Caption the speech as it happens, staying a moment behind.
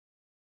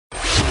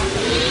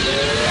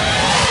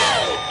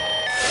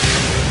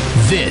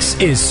This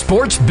is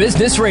Sports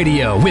Business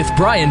Radio with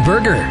Brian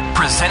Berger,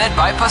 presented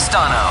by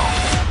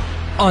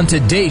Pastano. On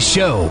today's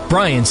show,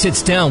 Brian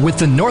sits down with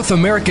the North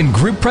American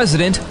Group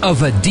President of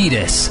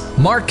Adidas,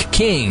 Mark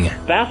King.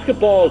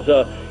 Basketball is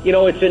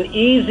it's an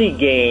easy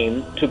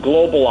game to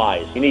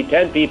globalize. You need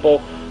 10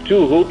 people,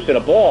 2 hoops, and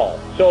a ball.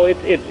 So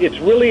it's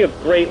really a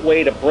great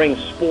way to bring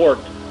sport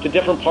to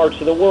different parts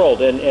of the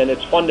world, and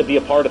it's fun to be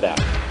a part of that.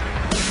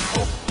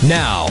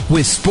 Now,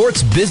 with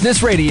Sports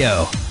Business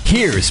Radio,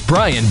 here's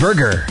Brian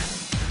Berger.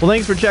 Well,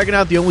 thanks for checking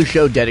out the only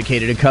show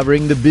dedicated to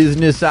covering the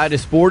business side of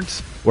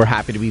sports. We're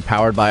happy to be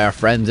powered by our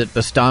friends at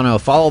Pastano.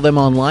 Follow them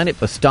online at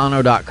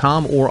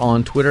pastano.com or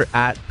on Twitter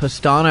at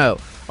Pastano.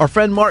 Our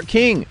friend Mark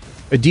King,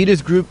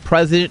 Adidas Group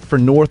President for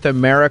North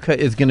America,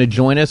 is going to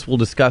join us. We'll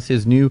discuss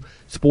his new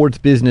sports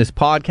business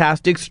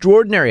podcast,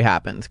 Extraordinary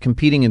Happens,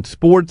 competing in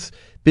sports,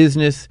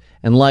 business,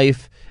 and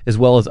life, as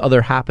well as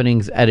other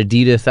happenings at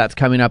Adidas. That's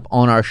coming up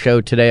on our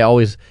show today. I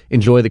always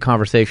enjoy the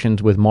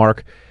conversations with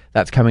Mark.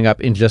 That's coming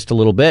up in just a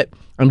little bit.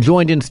 I'm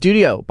joined in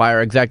studio by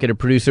our executive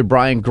producer,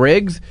 Brian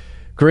Griggs.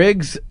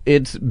 Griggs,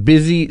 it's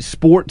busy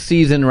sports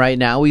season right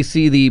now. We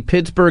see the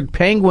Pittsburgh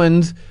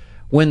Penguins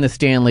win the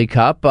Stanley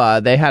Cup.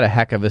 They had a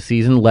heck of a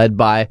season led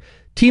by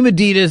Team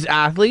Adidas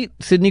athlete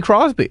Sidney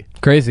Crosby.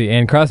 Crazy.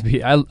 And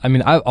Crosby, I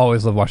mean, I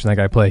always love watching that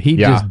guy play. He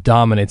just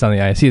dominates on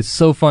the ice. He is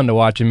so fun to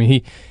watch. I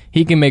mean,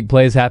 he can make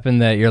plays happen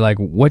that you're like,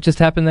 what just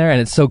happened there? And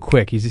it's so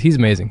quick. He's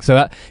amazing.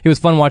 So it was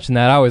fun watching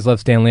that. I always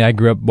loved Stanley. I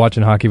grew up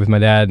watching hockey with my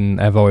dad,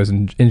 and I've always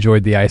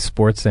enjoyed the ice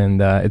sports,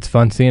 and it's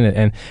fun seeing it.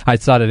 And I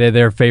saw today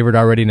they're favored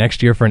already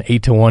next year for an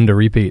 8-1 to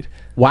repeat.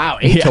 Wow,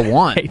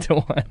 8-1.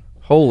 8-1.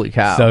 Holy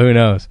cow. So who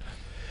knows?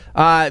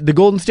 The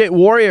Golden State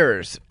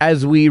Warriors,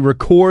 as we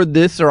record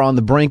this, are on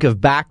the brink of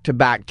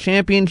back-to-back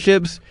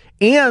championships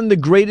and the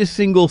greatest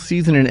single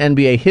season in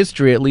NBA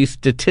history, at least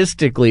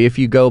statistically. If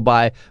you go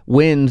by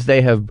wins,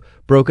 they have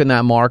broken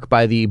that mark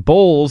by the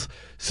Bulls.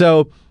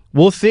 So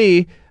we'll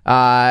see.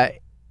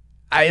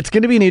 It's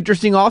going to be an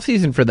interesting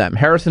offseason for them.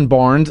 Harrison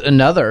Barnes,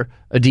 another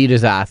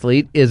Adidas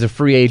athlete, is a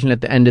free agent at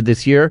the end of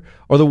this year.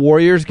 Are the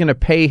Warriors going to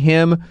pay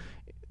him?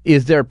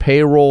 Is their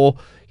payroll...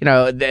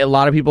 a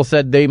lot of people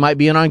said they might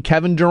be in on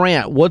Kevin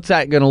Durant. What's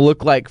that going to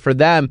look like for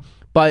them?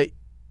 But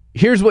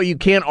here's what you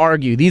can't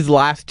argue. These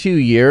last 2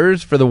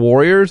 years for the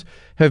Warriors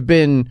have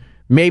been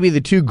maybe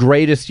the 2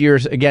 greatest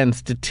years, again,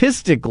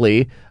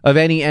 statistically, of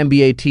any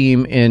NBA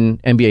team in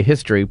NBA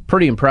history.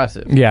 Pretty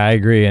impressive. Yeah, I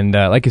agree. And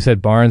like you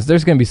said, Barnes,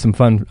 there's going to be some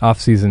fun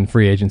off-season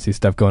free agency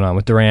stuff going on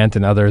with Durant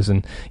and others.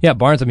 And yeah,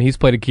 Barnes, I mean, he's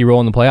played a key role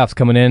in the playoffs,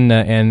 coming in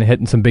and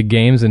hitting some big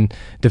games and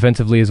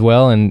defensively as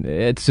well. And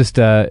it's just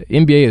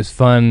NBA is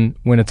fun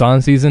when it's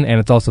on season, and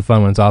it's also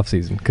fun when it's off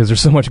season because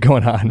there's so much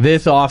going on.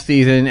 This off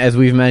season, as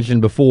we've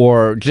mentioned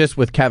before, just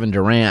with Kevin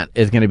Durant,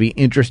 is going to be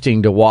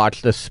interesting to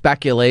watch. The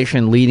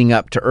speculation leading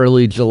up to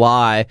early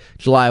July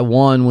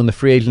 1, when the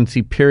free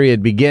agency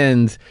period begins,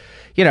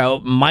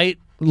 might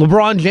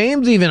LeBron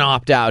James even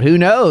opt out? Who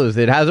knows?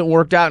 It hasn't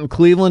worked out in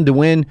Cleveland to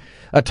win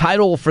a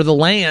title for the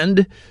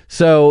land.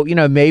 So,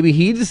 maybe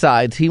he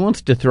decides he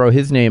wants to throw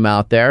his name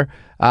out there.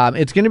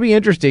 It's going to be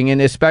interesting,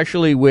 and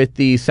especially with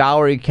the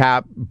salary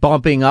cap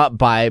bumping up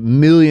by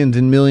millions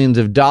and millions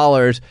of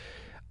dollars,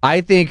 I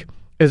think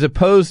as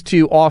opposed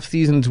to off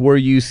seasons where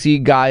you see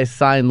guys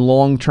sign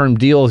long-term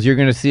deals, you're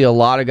going to see a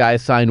lot of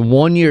guys sign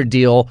one-year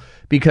deal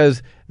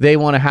because they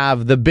want to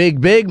have the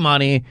big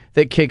money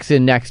that kicks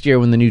in next year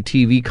when the new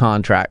TV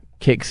contract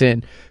kicks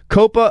in.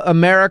 Copa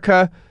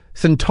America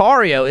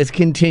Centauro is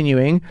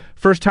continuing.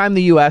 First time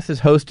the U.S.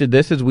 has hosted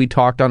this, as we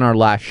talked on our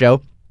last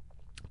show.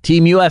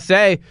 Team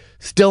USA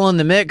still in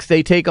the mix.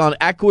 They take on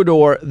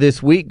Ecuador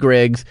this week,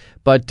 Griggs.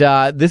 But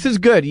this is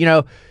good.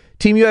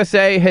 Team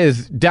USA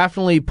has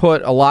definitely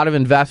put a lot of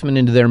investment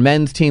into their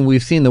men's team.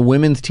 We've seen the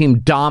women's team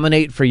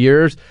dominate for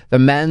years. The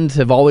men's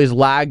have always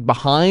lagged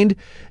behind.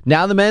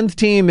 Now the men's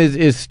team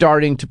is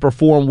starting to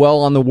perform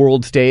well on the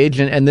world stage,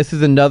 and this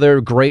is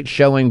another great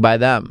showing by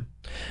them.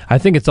 I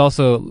think it's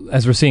also,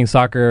 as we're seeing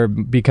soccer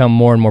become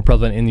more and more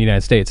prevalent in the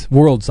United States,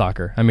 world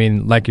soccer. I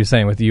mean, like you're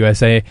saying, with the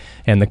USA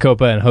and the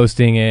Copa and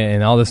hosting it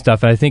and all this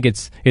stuff. And I think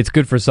it's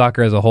good for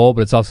soccer as a whole,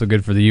 but it's also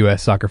good for the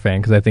U.S. soccer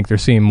fan because I think they're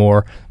seeing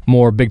more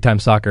big-time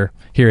soccer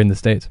here in the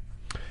States.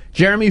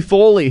 Jeremy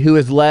Foley, who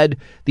has led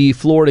the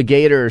Florida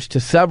Gators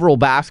to several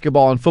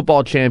basketball and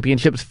football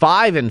championships,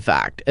 5 in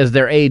fact, as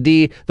their AD,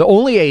 the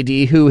only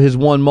AD who has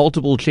won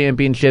multiple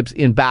championships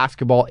in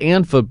basketball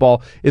and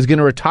football, is going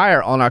to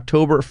retire on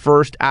October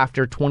 1st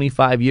after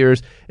 25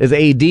 years as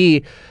AD.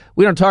 We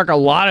don't talk a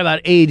lot about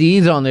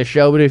ADs on this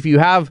show, but if you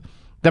have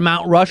the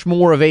Mount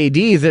Rushmore of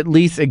ADs, at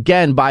least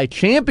again by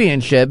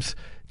championships,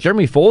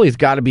 Jeremy Foley's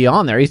got to be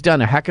on there. He's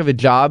done a heck of a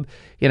job.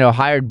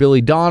 Hired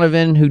Billy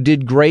Donovan, who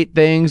did great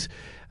things.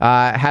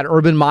 Had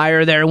Urban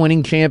Meyer there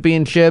winning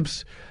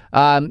championships.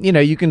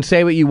 You can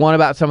say what you want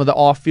about some of the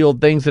off-field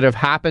things that have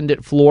happened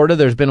at Florida.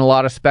 There's been a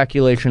lot of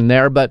speculation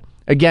there. But,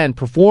 again,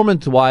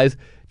 performance-wise,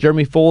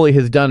 Jeremy Foley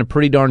has done a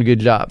pretty darn good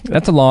job.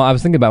 That's a long. I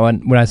was thinking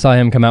about when I saw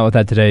him come out with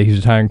that today. He's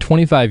retiring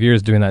 25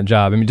 years doing that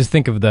job. I mean, just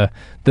think of the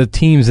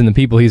teams and the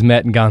people he's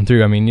met and gone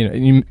through. I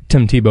mean,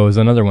 Tim Tebow is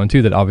another one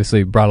too that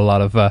obviously brought a lot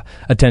of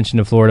attention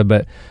to Florida.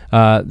 But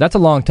that's a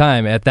long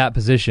time at that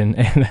position.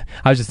 And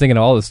I was just thinking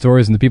of all the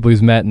stories and the people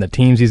he's met and the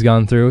teams he's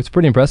gone through. It's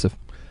pretty impressive.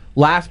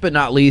 Last but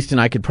not least, and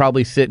I could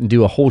probably sit and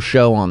do a whole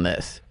show on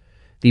this,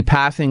 the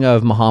passing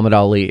of Muhammad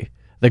Ali,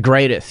 the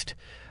greatest.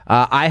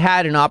 I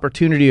had an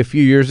opportunity a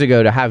few years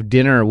ago to have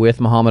dinner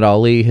with Muhammad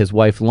Ali, his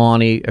wife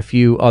Lonnie, a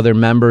few other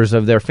members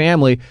of their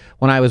family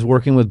when I was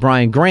working with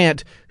Brian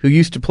Grant, who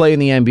used to play in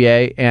the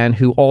NBA and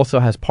who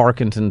also has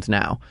Parkinson's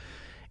now.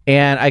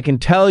 And I can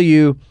tell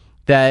you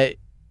that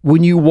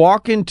when you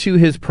walk into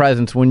his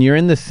presence, when you're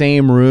in the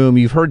same room,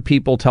 you've heard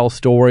people tell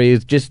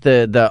stories, just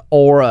the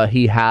aura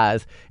he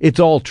has, it's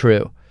all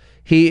true.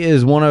 He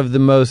is one of the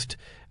most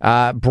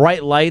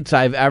bright lights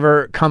I've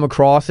ever come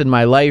across in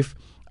my life.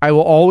 I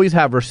will always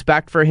have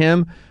respect for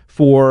him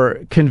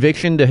for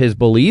conviction to his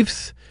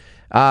beliefs,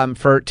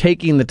 for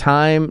taking the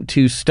time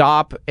to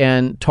stop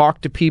and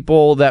talk to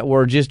people that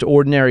were just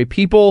ordinary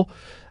people.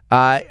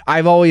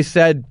 I've always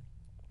said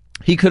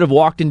he could have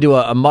walked into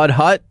a mud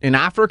hut in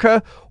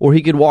Africa, or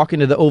he could walk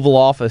into the Oval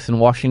Office in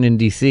Washington,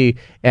 D.C.,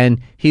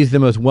 and he's the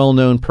most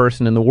well-known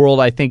person in the world.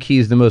 I think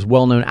he's the most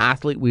well-known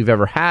athlete we've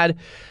ever had.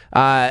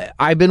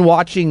 I've been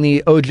watching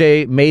the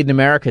O.J. Made in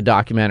America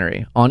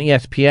documentary on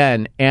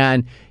ESPN,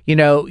 and,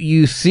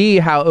 you see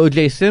how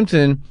O.J.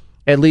 Simpson,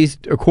 at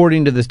least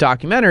according to this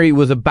documentary,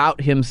 was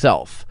about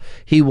himself.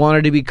 He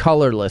wanted to be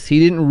colorless. He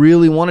didn't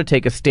really want to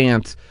take a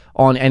stance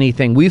on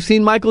anything. We've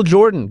seen Michael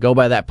Jordan go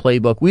by that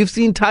playbook. We've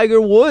seen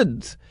Tiger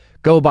Woods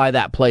go by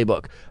that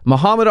playbook.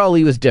 Muhammad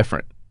Ali was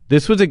different.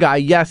 This was a guy,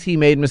 yes, he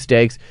made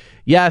mistakes.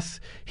 Yes,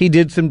 he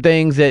did some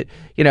things that,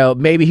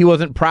 maybe he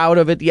wasn't proud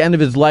of at the end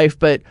of his life,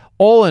 but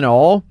all in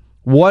all,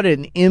 what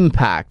an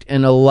impact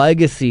and a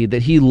legacy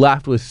that he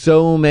left with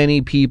so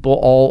many people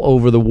all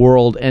over the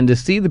world. And to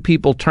see the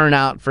people turn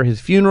out for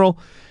his funeral,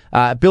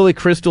 Billy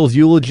Crystal's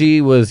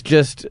eulogy was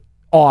just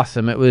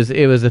awesome. It was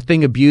a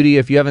thing of beauty.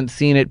 If you haven't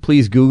seen it,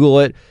 please Google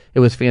it.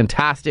 It was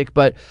fantastic.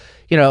 But,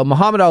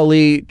 Muhammad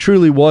Ali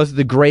truly was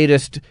the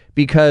greatest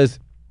because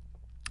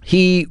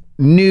he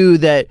knew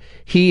that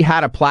he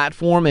had a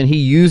platform and he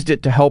used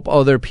it to help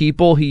other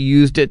people. He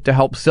used it to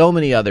help so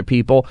many other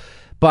people.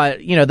 But,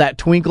 that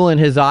twinkle in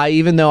his eye,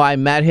 even though I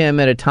met him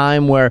at a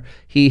time where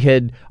he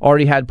had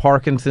already had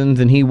Parkinson's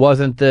and he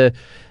wasn't the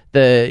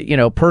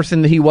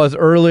person that he was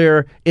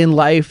earlier in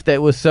life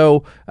that was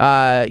so,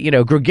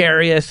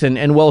 gregarious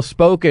and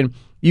well-spoken,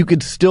 you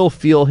could still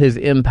feel his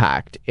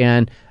impact.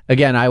 And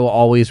again, I will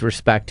always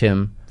respect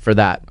him for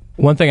that.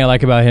 One thing I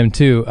like about him,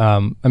 too,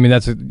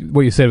 that's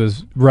what you said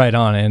was right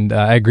on, and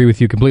I agree with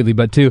you completely.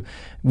 But, too,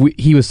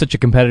 he was such a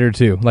competitor,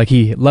 too. Like,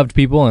 he loved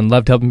people and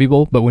loved helping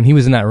people, but when he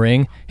was in that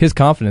ring, his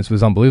confidence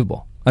was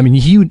unbelievable. I mean,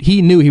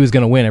 he knew he was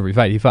going to win every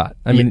fight he fought.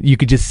 I mean, you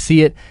could just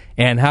see it,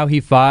 and how he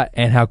fought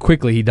and how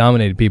quickly he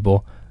dominated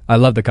people. I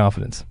love the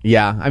confidence.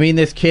 Yeah. I mean,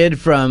 this kid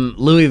from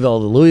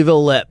Louisville, the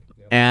Louisville Lip,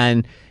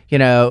 and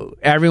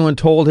everyone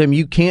told him,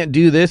 you can't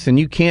do this and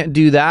you can't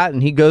do that.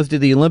 And he goes to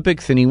the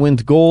Olympics and he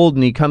wins gold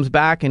and he comes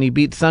back and he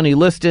beats Sonny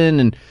Liston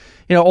and,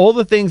 all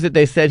the things that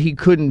they said he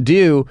couldn't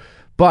do.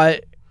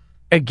 But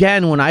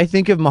again, when I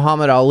think of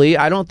Muhammad Ali,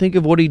 I don't think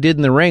of what he did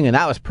in the ring, and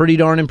that was pretty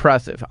darn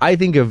impressive. I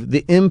think of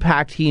the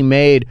impact he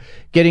made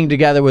getting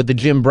together with the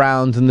Jim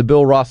Browns and the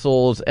Bill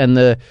Russells and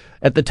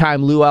at the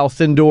time, Lou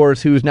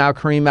Alcindors, who's now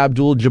Kareem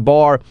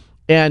Abdul-Jabbar,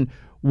 and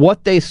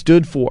what they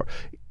stood for.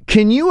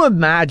 Can you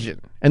imagine,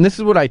 and this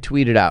is what I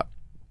tweeted out,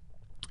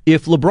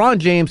 if LeBron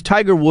James,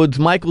 Tiger Woods,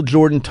 Michael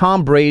Jordan,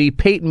 Tom Brady,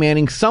 Peyton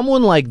Manning,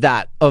 someone like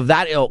that, of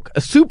that ilk, a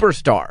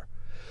superstar,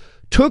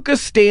 took a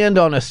stand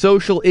on a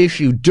social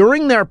issue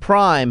during their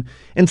prime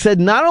and said,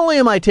 not only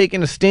am I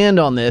taking a stand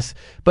on this,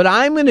 but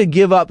I'm going to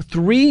give up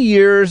 3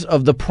 years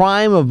of the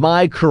prime of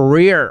my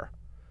career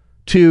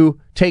to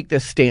take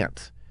this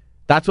stance.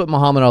 That's what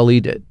Muhammad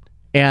Ali did.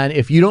 And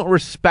if you don't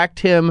respect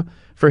him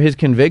for his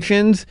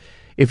convictions,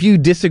 if you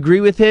disagree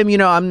with him,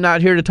 I'm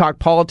not here to talk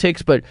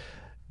politics, but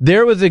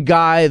there was a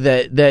guy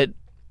that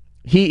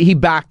he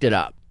backed it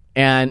up.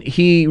 And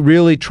he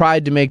really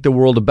tried to make the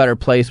world a better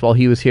place while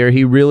he was here.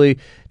 He really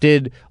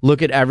did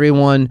look at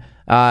everyone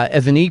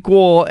as an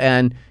equal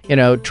and,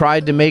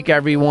 tried to make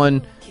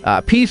everyone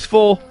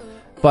peaceful.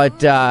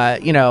 But,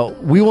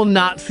 we will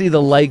not see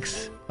the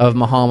likes of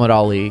Muhammad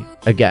Ali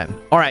again.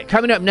 All right,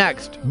 coming up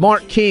next,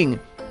 Mark King,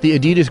 the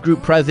Adidas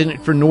Group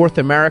president for North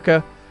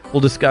America,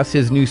 will discuss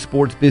his new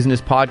sports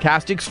business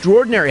podcast,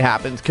 Extraordinary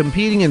Happens,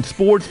 competing in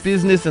sports,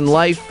 business, and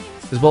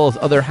life, as well as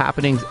other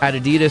happenings at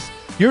Adidas.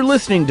 You're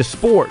listening to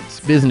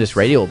Sports Business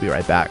Radio. We'll be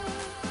right back.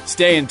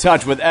 Stay in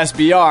touch with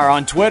SBR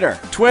on Twitter.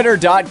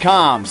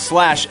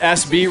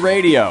 Twitter.com/SB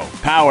Radio.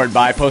 Powered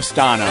by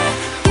Postano.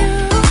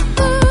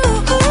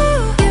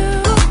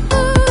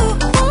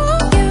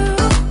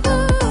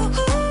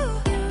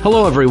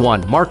 Hello,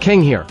 everyone. Mark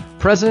King here,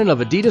 president of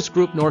Adidas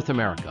Group North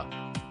America.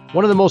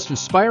 One of the most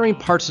inspiring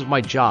parts of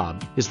my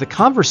job is the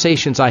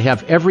conversations I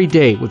have every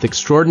day with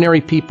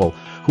extraordinary people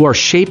who are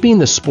shaping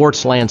the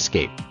sports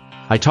landscape.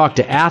 I talk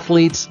to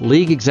athletes,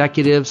 league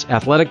executives,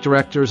 athletic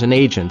directors, and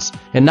agents,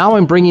 and now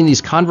I'm bringing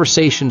these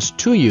conversations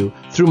to you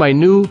through my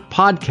new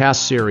podcast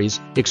series,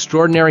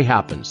 Extraordinary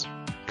Happens,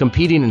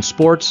 Competing in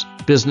Sports,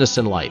 Business,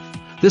 and Life.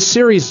 This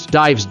series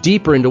dives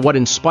deeper into what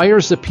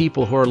inspires the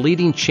people who are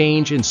leading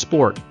change in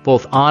sport,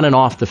 both on and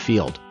off the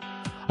field.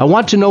 I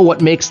want to know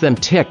what makes them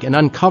tick and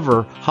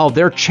uncover how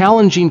they're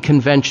challenging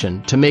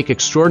convention to make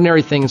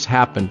extraordinary things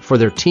happen for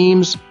their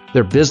teams,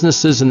 their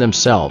businesses, and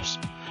themselves.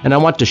 And I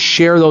want to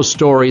share those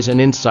stories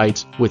and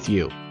insights with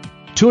you.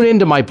 Tune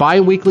into my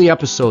bi-weekly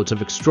episodes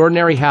of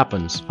Extraordinary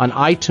Happens on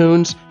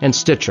iTunes and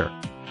Stitcher.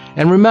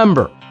 And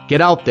remember,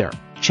 get out there,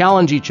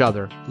 challenge each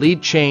other,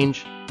 lead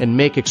change, and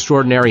make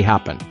extraordinary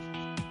happen.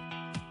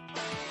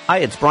 Hi,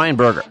 it's Brian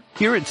Berger.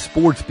 Here at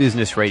Sports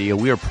Business Radio,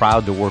 we are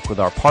proud to work with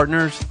our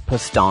partners,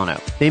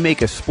 Pastano. They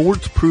make a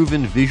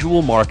sports-proven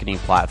visual marketing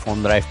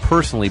platform that I've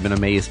personally been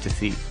amazed to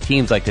see.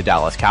 Teams like the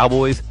Dallas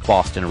Cowboys,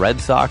 Boston Red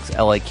Sox,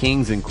 LA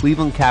Kings, and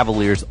Cleveland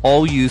Cavaliers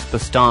all use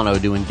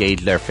Pastano to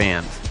engage their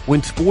fans.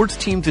 When sports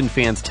teams and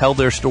fans tell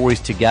their stories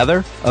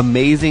together,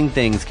 amazing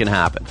things can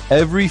happen.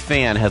 Every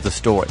fan has a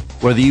story.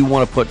 Whether you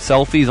want to put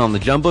selfies on the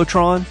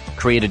Jumbotron,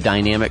 create a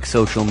dynamic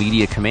social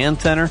media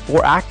command center,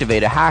 or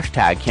activate a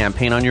hashtag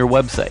campaign on your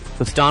website,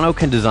 Pastano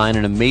can design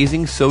an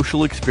amazing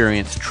social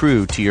experience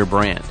true to your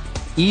brand.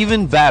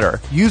 Even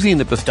better, using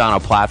the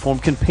Pastano platform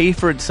can pay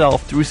for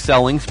itself through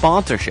selling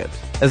sponsorships.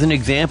 As an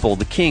example,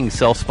 the Kings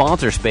sell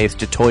sponsor space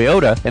to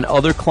Toyota and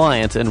other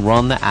clients and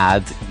run the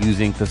ads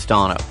using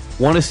Pastano.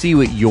 Want to see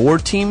what your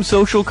team's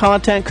social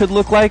content could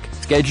look like?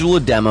 Schedule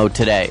a demo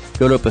today.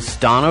 Go to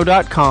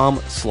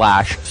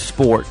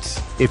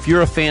pastano.com/sports. If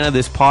you're a fan of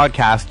this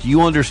podcast,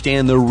 you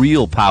understand the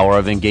real power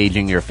of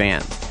engaging your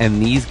fans.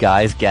 And these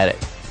guys get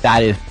it.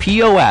 That is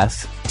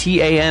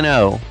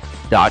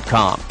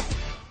POSTANO.com.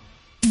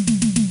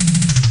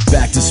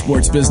 Back to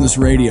Sports Business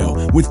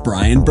Radio with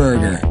Brian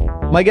Berger.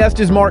 My guest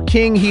is Mark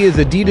King. He is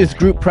Adidas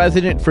Group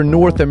President for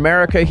North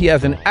America. He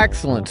has an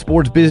excellent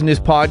sports business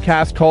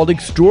podcast called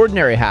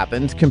Extraordinary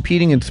Happens,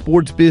 Competing in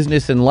Sports,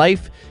 Business, and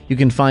Life. You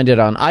can find it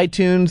on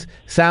iTunes,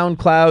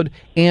 SoundCloud,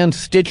 and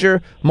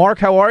Stitcher. Mark,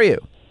 how are you?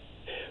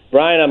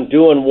 Brian, I'm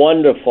doing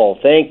wonderful.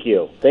 Thank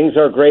you. Things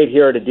are great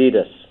here at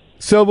Adidas.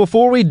 So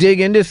before we dig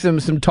into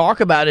some talk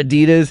about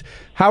Adidas,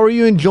 how are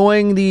you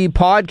enjoying the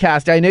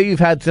podcast? I know you've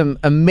had some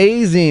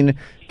amazing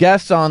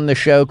guests on the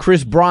show,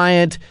 Chris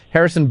Bryant,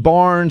 Harrison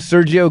Barnes,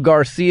 Sergio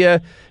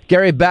Garcia,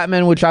 Gary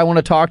Bettman, which I want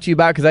to talk to you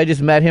about because I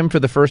just met him for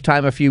the first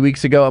time a few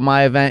weeks ago at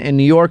my event in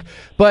New York.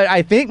 But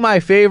I think my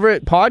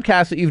favorite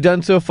podcast that you've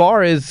done so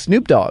far is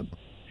Snoop Dogg.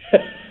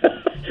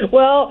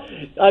 Well,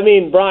 I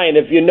mean, Brian,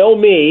 if you know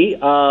me,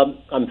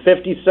 I'm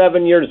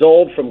 57 years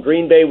old from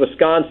Green Bay,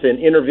 Wisconsin,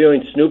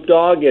 interviewing Snoop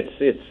Dogg.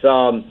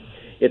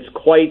 It's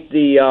quite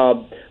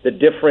the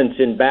difference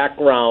in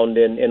background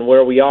and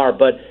where we are.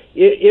 But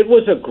it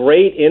was a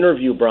great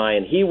interview,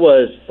 Brian. He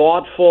was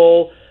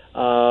thoughtful.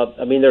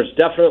 I mean, there's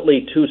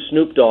definitely two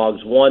Snoop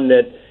Doggs, one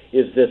that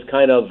is this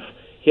kind of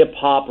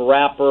hip-hop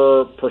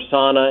rapper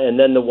persona, and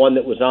then the one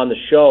that was on the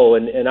show.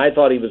 And I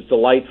thought he was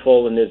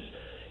delightful in his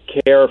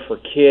care for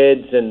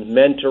kids and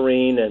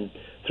mentoring, and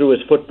through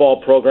his football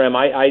program.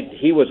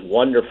 He was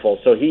wonderful.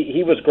 So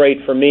he was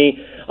great for me.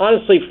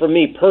 Honestly, for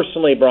me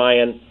personally,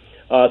 Brian,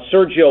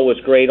 Sergio was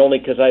great only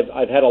because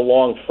I've had a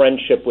long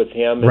friendship with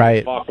him. And right.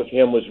 The talk with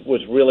him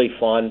was really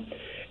fun.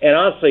 And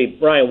honestly,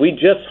 Brian, we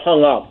just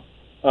hung up,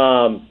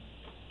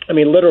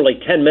 literally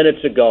 10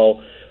 minutes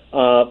ago,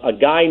 a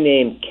guy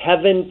named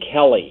Kevin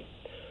Kelly,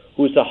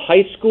 who's a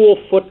high school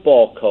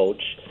football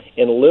coach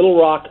in Little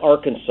Rock,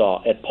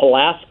 Arkansas, at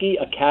Pulaski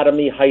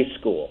Academy High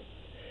School.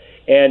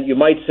 And you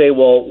might say,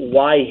 well,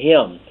 why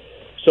him?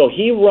 So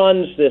he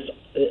runs his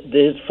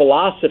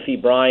philosophy,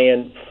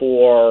 Brian,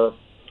 for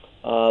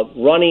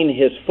running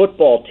his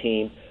football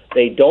team.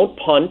 They don't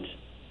punt,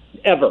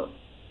 ever.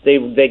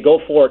 They go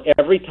for it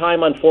every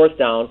time on fourth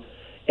down.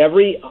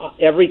 Every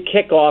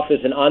kickoff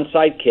is an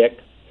onside kick.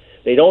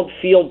 They don't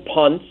field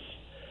punts.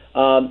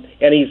 And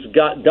he's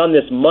done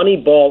this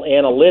Moneyball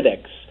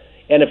analytics.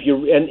 And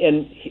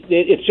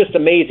it's just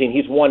amazing.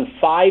 He's won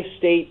 5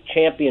 state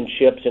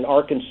championships in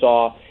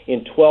Arkansas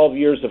in 12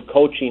 years of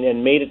coaching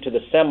and made it to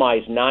the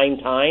semis 9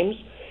 times.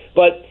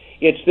 But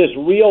it's this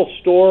real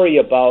story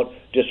about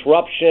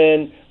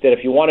disruption, that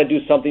if you want to do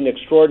something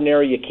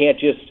extraordinary, you can't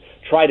just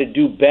try to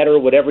do better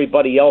what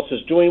everybody else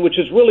is doing, which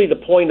is really the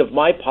point of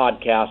my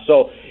podcast.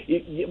 So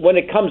when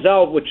it comes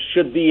out, which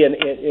should be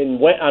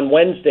on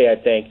Wednesday, I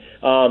think,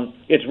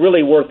 it's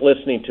really worth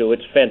listening to.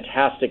 It's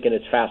fantastic and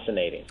it's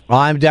fascinating. Well,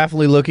 I'm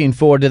definitely looking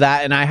forward to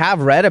that, and I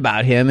have read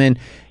about him, and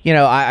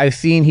I've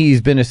seen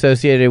he's been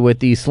associated with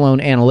the Sloan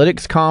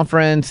Analytics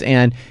Conference,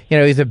 and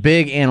he's a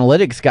big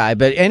analytics guy.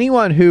 But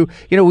anyone who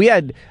we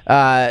had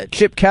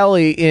Chip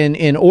Kelly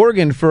in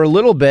Oregon for a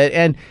little bit,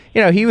 and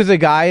he was a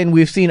guy, and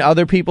we've seen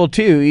other people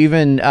too,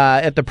 even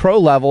at the pro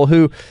level,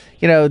 who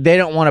they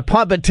don't want to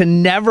punt, but to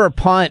never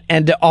punt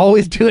and to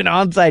always do an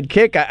onside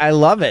kick, I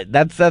love it.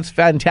 That's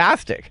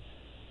fantastic.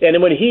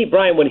 And when he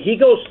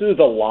goes through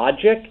the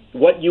logic,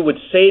 what you would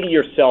say to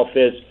yourself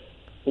is,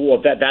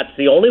 well, that's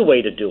the only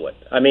way to do it.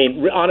 I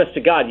mean, honest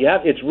to God,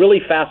 it's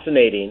really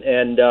fascinating.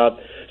 And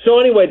so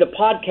anyway, the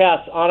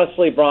podcast,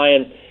 honestly,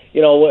 Brian,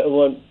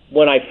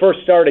 when I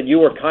first started, you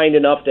were kind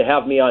enough to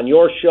have me on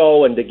your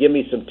show and to give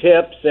me some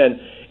tips,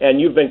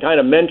 and you've been kind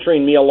of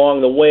mentoring me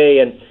along the way.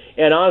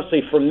 And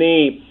honestly, for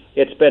me,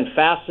 it's been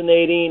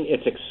fascinating.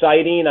 It's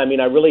exciting. I mean,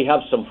 I really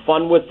have some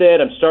fun with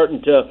it. I'm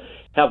starting to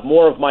have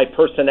more of my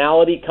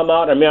personality come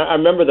out. I mean, I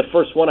remember the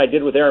first one I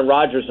did with Aaron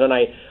Rodgers, and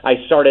I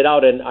started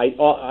out, and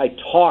I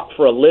talk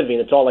for a living.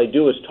 It's all I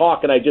do is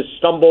talk, and I just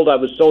stumbled. I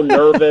was so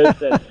nervous,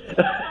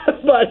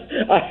 but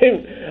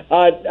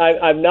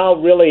I've now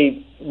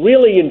really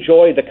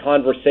enjoyed the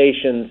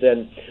conversations,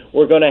 and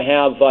we're going to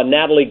have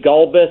Natalie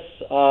Gulbis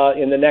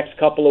in the next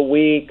couple of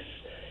weeks,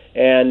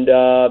 and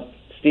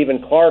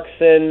Stephen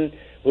Clarkson,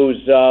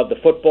 who's the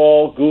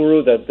football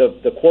guru,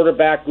 the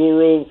quarterback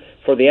guru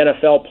for the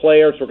NFL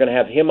players. We're going to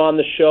have him on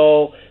the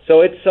show.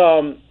 So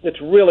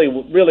it's really,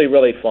 really,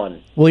 really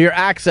fun. Well, your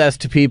access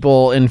to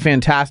people and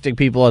fantastic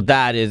people at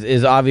that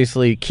is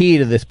obviously key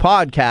to this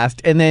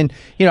podcast. And then,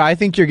 I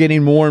think you're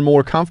getting more and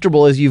more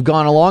comfortable as you've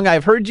gone along.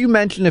 I've heard you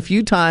mention a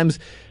few times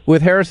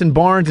with Harrison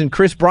Barnes and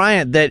Chris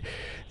Bryant that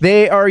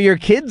they are your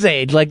kids'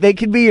 age. Like, they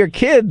could be your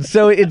kids.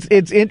 So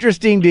it's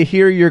interesting to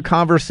hear your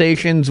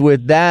conversations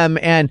with them.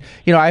 And,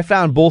 I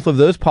found both of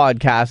those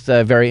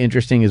podcasts very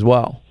interesting as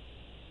well.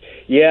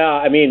 Yeah,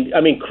 I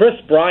mean, Chris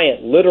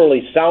Bryant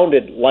literally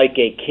sounded like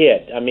a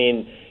kid. I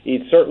mean,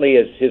 he certainly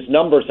is. His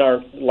numbers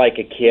aren't like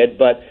a kid,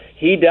 but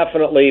he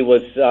definitely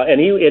was. And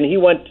he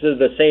went to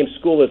the same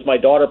school as my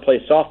daughter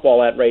plays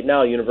softball at right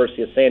now,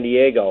 University of San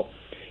Diego.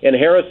 And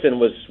Harrison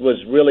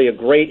was really a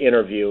great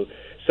interview.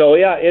 So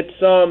yeah,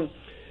 it's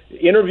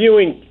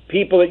interviewing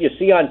people that you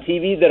see on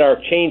TV that are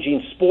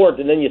changing sport,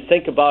 and then you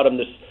think about them,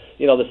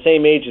 the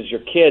same age as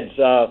your kids.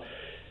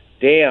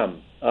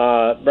 Damn.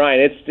 Brian,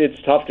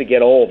 it's tough to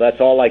get old.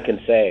 That's all I can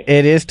say.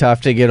 It is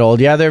tough to get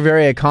old. Yeah, they're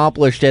very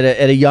accomplished at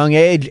a young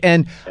age.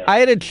 And I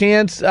had a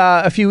chance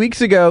a few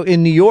weeks ago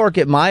in New York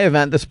at my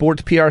event, the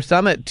Sports PR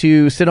Summit,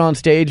 to sit on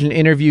stage and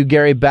interview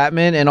Gary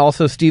Bettman and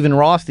also Stephen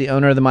Ross, the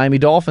owner of the Miami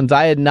Dolphins.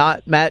 I had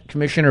not met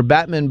Commissioner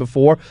Bettman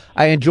before.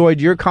 I enjoyed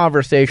your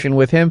conversation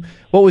with him.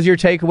 What was your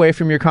takeaway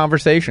from your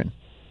conversation?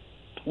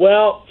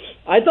 Well,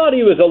 I thought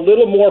he was a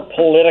little more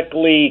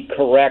politically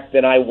correct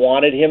than I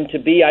wanted him to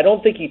be. I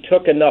don't think he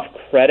took enough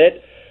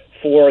credit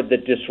for the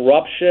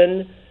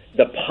disruption,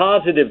 the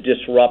positive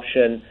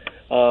disruption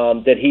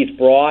that he's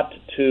brought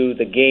to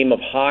the game of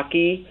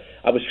hockey.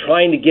 I was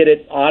trying to get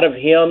it out of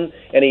him,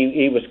 and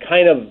he was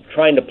kind of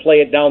trying to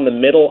play it down the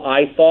middle,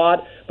 I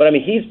thought. But, I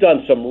mean, he's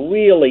done some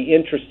really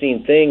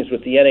interesting things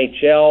with the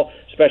NHL,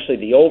 especially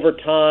the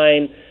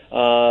overtime.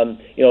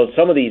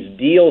 Some of these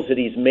deals that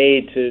he's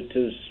made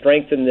to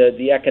strengthen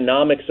the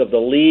economics of the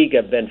league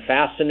have been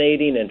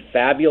fascinating and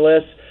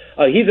fabulous.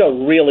 He's a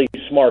really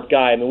smart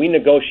guy. I mean, we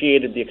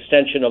negotiated the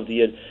extension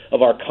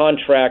of our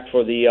contract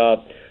for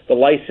the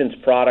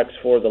licensed products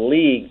for the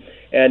league,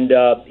 and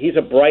he's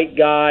a bright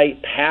guy,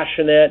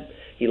 passionate.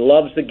 He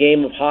loves the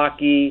game of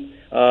hockey.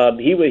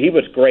 He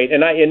was great,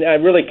 and I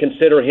really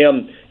consider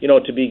him,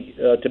 to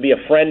be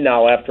a friend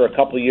now after a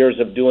couple of years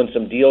of doing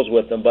some deals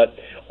with him. But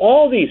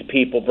all these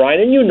people,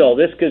 Brian, and you know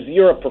this because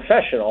you're a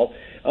professional,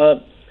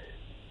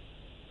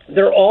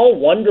 they're all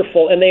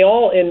wonderful, and they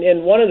all.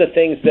 And one of the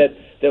things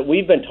that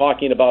we've been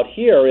talking about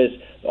here is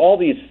all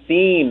these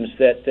themes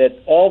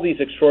that all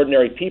these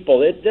extraordinary people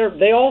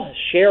they all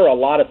share a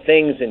lot of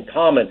things in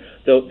common.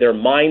 Their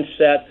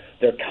mindset,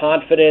 their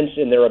confidence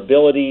in their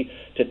ability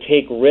to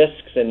take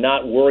risks and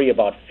not worry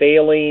about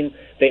failing.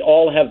 They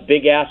all have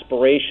big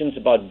aspirations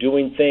about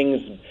doing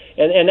things,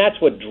 and that's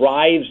what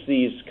drives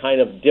these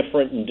kind of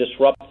different and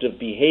disruptive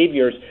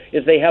behaviors,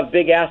 is they have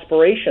big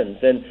aspirations,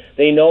 and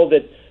they know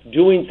that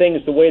doing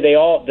things the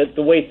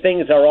way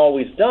things are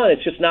always done,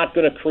 it's just not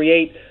going to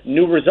create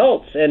new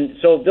results. And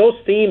so those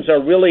themes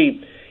are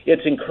really,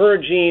 it's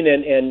encouraging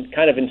and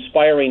kind of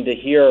inspiring to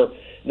hear.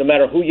 No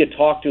matter who you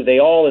talk to, they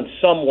all in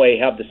some way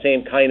have the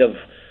same kind of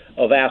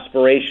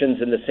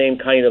aspirations and the same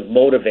kind of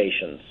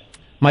motivations.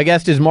 My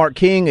guest is Mark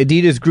King,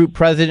 Adidas Group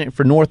President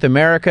for North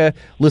America.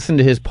 Listen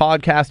to his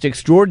podcast,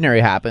 Extraordinary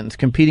Happens,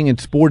 Competing in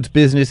Sports,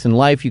 Business, and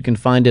Life. You can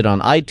find it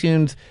on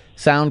iTunes,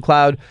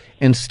 SoundCloud,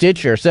 and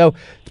Stitcher. So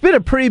it's been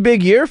a pretty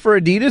big year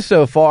for Adidas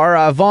so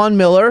far. Von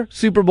Miller,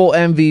 Super Bowl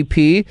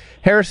MVP.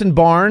 Harrison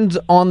Barnes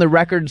on the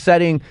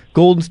record-setting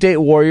Golden State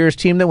Warriors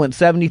team that went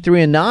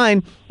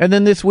 73-9. And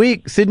then this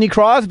week, Sidney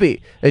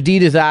Crosby,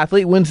 Adidas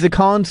athlete, wins the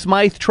Conn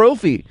Smythe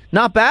Trophy.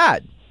 Not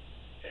bad.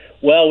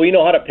 Well, we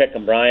know how to pick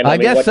them, Brian. I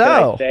guess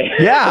so.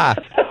 Yeah.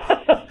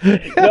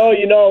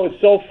 No, it's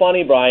so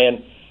funny,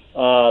 Brian.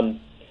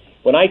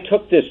 When I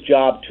took this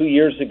job 2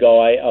 years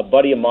ago, a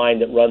buddy of mine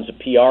that runs a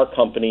PR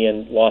company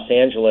in Los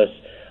Angeles,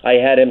 I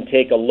had him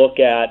take a look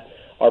at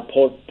our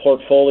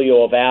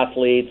portfolio of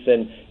athletes,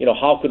 and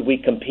how could we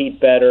compete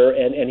better?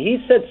 And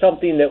he said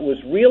something that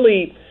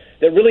really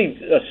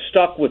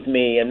stuck with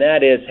me, and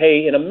that is,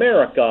 hey, in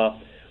America,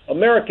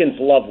 Americans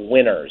love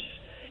winners,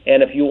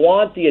 and if you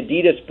want the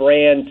Adidas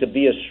brand to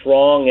be as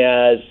strong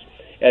as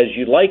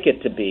you'd like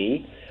it to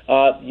be,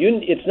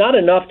 it's not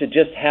enough to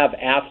just have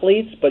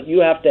athletes, but you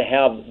have to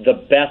have the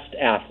best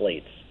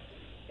athletes.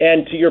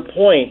 And to your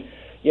point,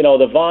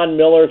 the Von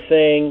Miller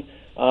thing,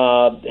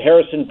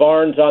 Harrison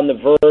Barnes on the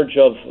verge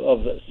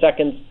of the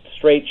second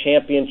straight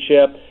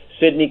championship,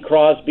 Sidney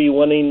Crosby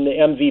winning the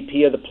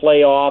MVP of the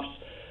playoffs,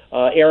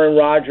 Aaron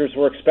Rodgers,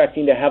 we're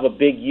expecting to have a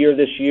big year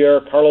this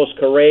year, Carlos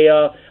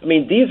Correa. I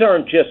mean, these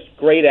aren't just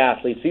great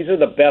athletes. These are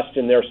the best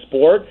in their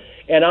sport.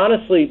 And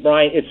honestly,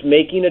 Brian, it's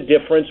making a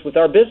difference with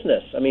our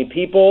business. I mean,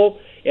 people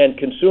and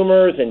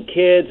consumers and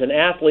kids and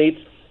athletes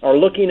are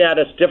looking at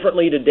us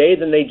differently today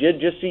than they did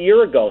just a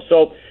year ago.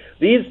 So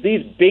these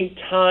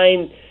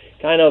big-time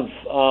kind of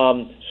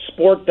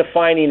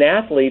sport-defining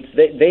athletes,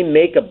 they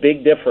make a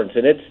big difference,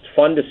 and it's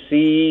fun to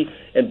see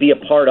and be a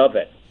part of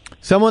it.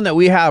 Someone that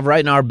we have right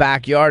in our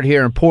backyard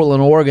here in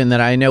Portland, Oregon, that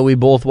I know we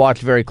both watch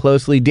very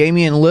closely,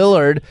 Damian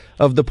Lillard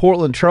of the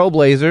Portland Trail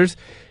Blazers.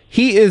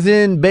 He is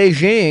in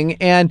Beijing,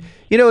 and,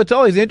 it's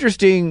always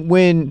interesting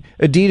when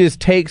Adidas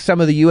takes some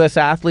of the U.S.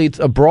 athletes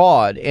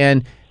abroad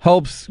and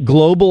helps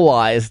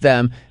globalize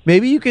them.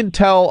 Maybe you can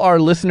tell our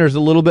listeners a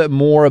little bit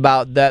more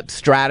about that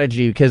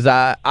strategy, because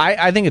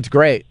I think it's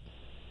great.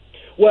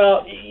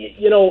 Well,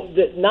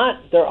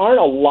 there aren't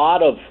a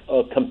lot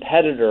of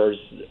competitors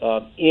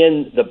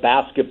in the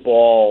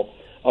basketball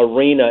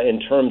arena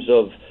in terms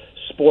of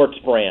sports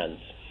brands.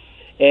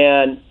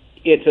 And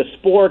it's a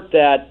sport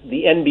that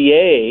the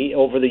NBA,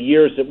 over the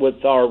years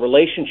with our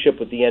relationship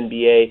with the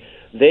NBA,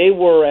 they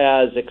were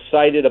as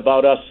excited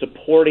about us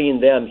supporting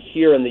them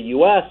here in the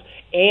U.S.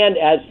 and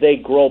as they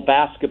grow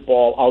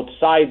basketball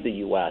outside the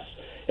U.S.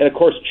 And, of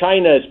course,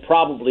 China is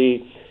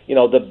probably,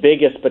 the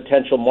biggest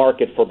potential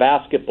market for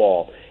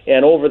basketball.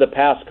 And over the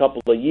past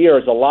couple of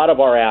years, a lot of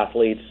our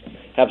athletes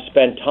have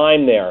spent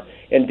time there.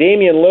 And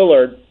Damian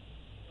Lillard,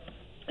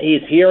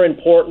 he's here in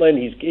Portland.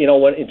 He's,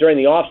 during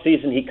the off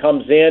season, he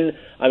comes in.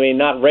 I mean,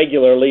 not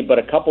regularly, but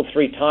a couple,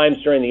 3 times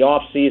during the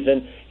off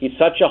season. He's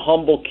such a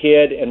humble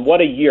kid, and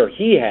what a year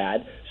he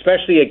had,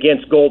 especially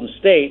against Golden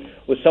State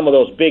with some of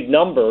those big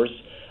numbers.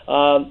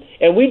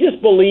 And we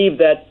just believe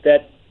that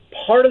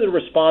part of the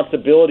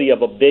responsibility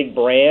of a big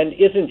brand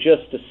isn't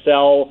just to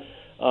sell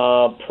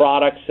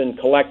products and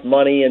collect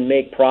money and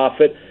make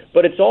profit,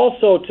 but it's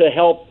also to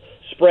help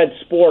spread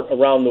sport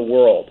around the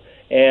world.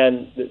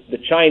 And the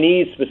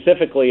Chinese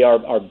specifically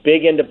are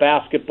big into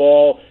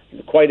basketball.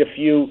 Quite a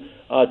few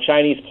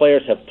Chinese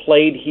players have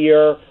played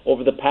here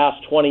over the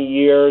past 20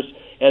 years.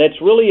 And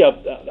it's really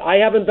I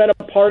haven't been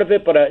a part of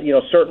it, but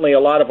certainly a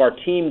lot of our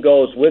team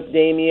goes with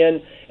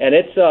Damian, and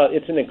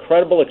it's an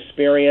incredible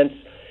experience.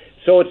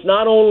 So it's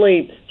not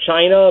only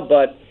China,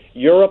 but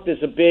Europe is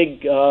a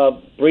big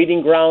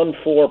breeding ground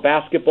for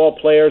basketball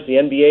players. The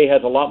NBA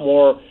has a lot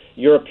more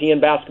European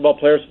basketball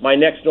players. My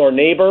next-door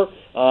neighbor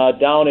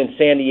down in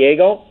San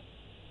Diego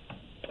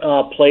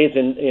plays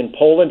in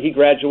Poland. He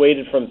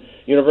graduated from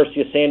University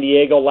of San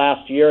Diego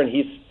last year, and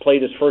he's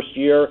played his first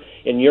year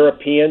in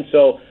European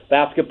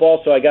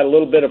basketball. So I got a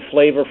little bit of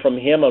flavor from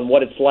him on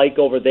what it's like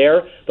over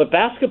there. But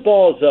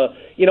basketball is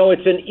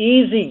it's an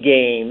easy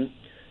game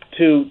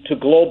to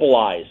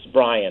globalize,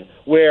 Brian,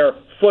 where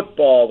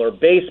football or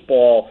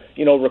baseball,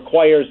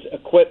 requires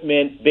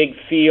equipment, big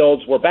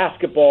fields, where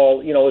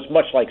basketball, is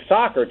much like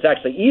soccer. It's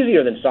actually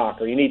easier than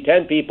soccer. You need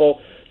 10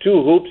 people,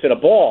 2 hoops, and a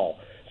ball.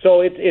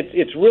 So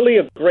it's really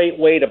a great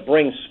way to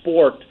bring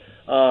sport,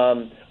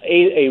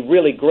 a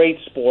really great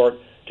sport,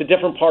 to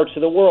different parts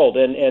of the world,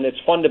 and it's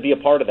fun to be a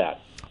part of that.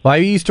 Well, I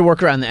used to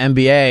work around the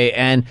NBA,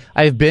 and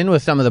I've been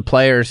with some of the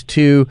players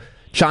to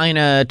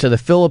China, to the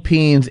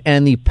Philippines,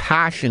 and the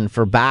passion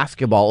for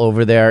basketball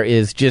over there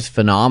is just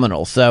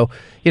phenomenal. So,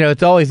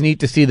 it's always neat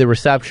to see the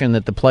reception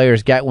that the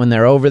players get when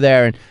they're over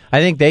there, and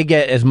I think they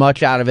get as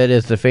much out of it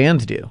as the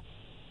fans do.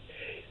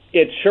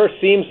 It sure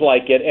seems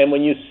like it, and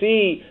when you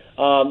see,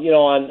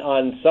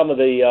 on some of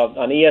the,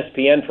 on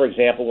ESPN, for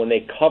example, when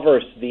they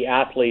cover the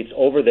athletes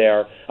over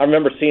there, I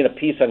remember seeing a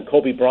piece on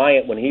Kobe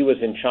Bryant when he was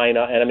in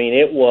China, and I mean,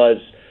 it was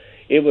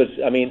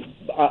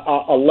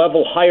a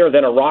level higher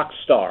than a rock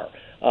star.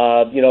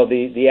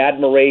 The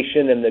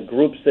admiration and the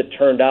groups that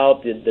turned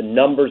out, the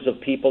numbers of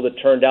people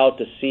that turned out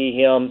to see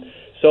him.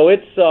 So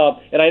it's,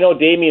 and I know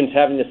Damian's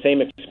having the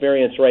same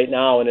experience right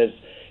now, and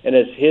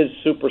as his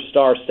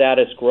superstar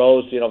status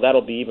grows,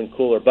 that'll be even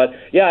cooler. But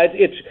yeah,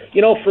 it's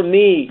for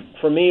me,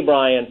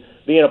 Brian,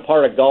 being a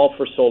part of golf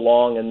for so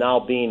long and now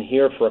being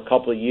here for a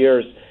couple of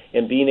years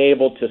and being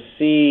able to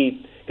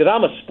see, because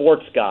I'm a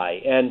sports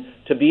guy, and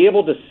to be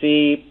able to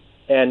see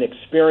and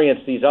experience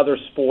these other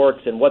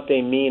sports and what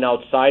they mean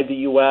outside the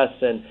U.S.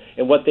 and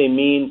what they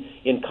mean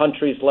in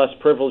countries less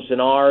privileged than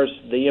ours,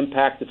 the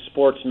impact that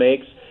sports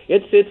makes.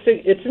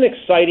 It's an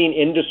exciting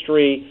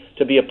industry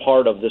to be a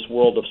part of, this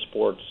world of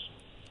sports.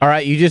 All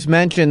right, you just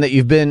mentioned that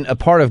you've been a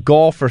part of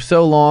golf for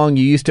so long.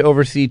 You used to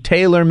oversee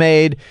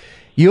TaylorMade.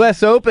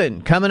 U.S.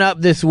 Open coming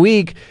up this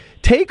week.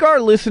 Take our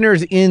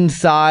listeners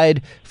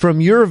inside from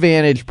your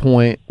vantage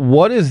point.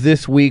 What does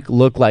this week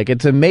look like?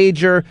 It's a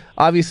major.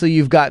 Obviously,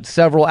 you've got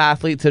several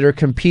athletes that are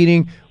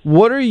competing.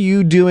 What are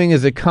you doing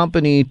as a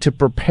company to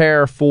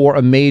prepare for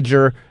a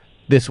major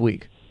this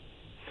week?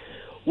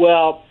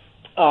 Well,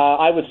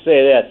 I would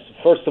say this.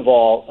 First of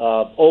all,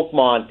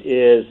 Oakmont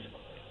is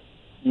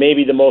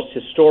maybe the most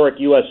historic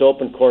U.S.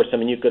 Open course. I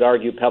mean, you could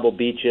argue Pebble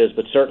Beach is,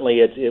 but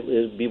certainly it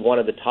would be one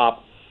of the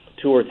top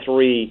 2 or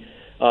 3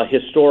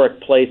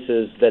 historic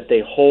places that they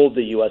hold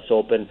the U.S.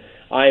 Open.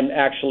 I've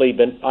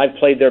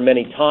played there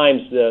many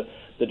times. The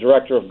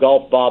director of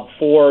golf, Bob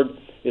Ford,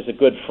 is a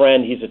good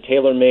friend. He's a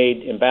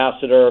TaylorMade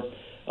ambassador.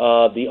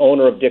 The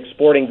owner of Dick's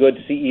Sporting Goods,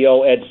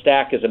 CEO Ed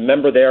Stack, is a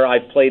member there.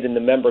 I've played in the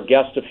member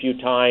guest a few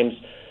times.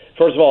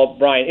 First of all,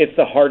 Brian, it's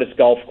the hardest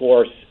golf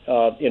course,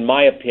 in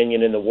my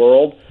opinion, in the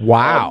world.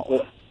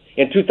 Wow.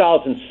 In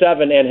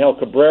 2007, Angel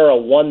Cabrera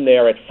won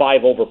there at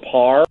 5 over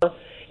par.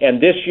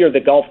 And this year,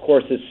 the golf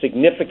course is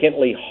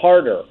significantly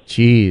harder.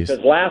 Jeez.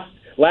 Because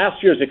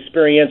last year's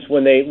experience,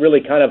 when they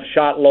really kind of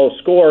shot low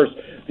scores,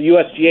 the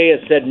USGA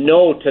has said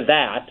no to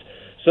that.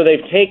 So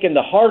they've taken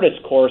the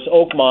hardest course,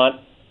 Oakmont,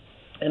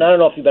 and I don't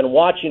know if you've been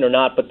watching or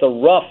not, but the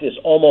rough is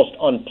almost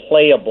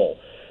unplayable.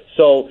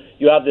 So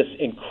you have this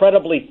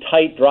incredibly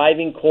tight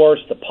driving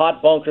course, the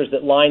pot bunkers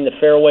that line the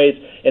fairways,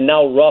 and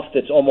now rough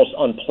that's almost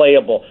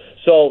unplayable.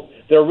 So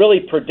they're really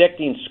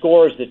predicting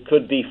scores that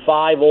could be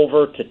 5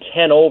 over to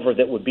 10 over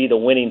that would be the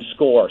winning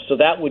score. So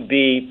that would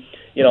be,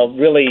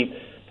 really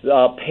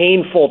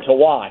painful to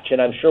watch,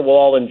 and I'm sure we'll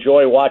all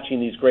enjoy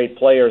watching these great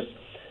players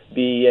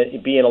be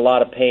in a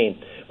lot of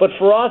pain. But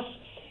for us,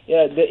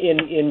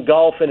 in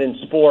golf and in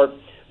sport,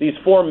 these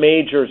 4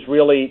 majors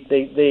really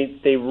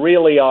they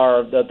really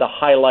are the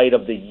highlight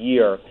of the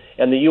year.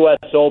 And the U.S.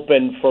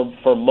 Open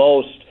for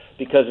most,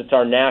 because it's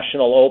our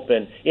national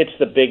open, it's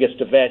the biggest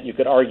event. You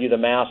could argue the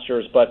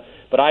Masters, but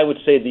I would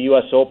say the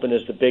U.S. Open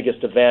is the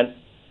biggest event.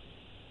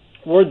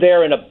 We're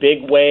there in a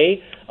big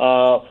way.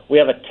 We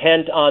have a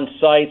tent on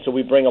site, so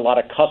we bring a lot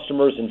of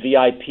customers and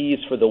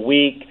VIPs for the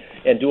week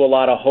and do a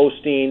lot of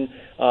hosting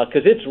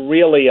because it's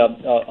really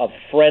a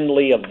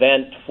friendly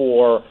event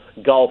for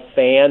golf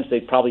fans.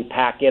 They probably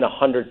pack in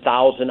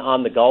 100,000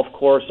 on the golf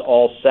course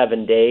all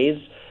 7 days.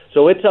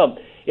 So it's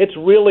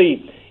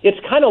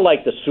kind of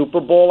like the Super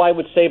Bowl, I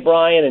would say,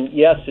 Brian. And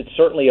yes, it's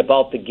certainly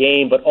about the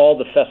game, but all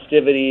the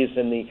festivities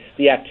and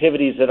the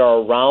activities that are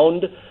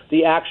around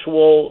the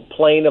actual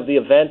playing of the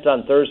event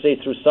on Thursday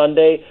through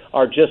Sunday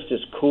are just as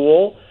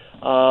cool.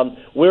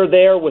 We're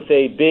there with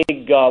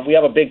we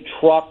have a big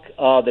truck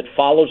that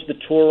follows the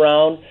tour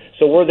around.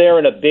 So we're there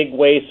in a big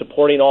way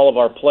supporting all of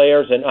our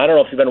players. And I don't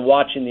know if you've been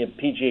watching the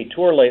PGA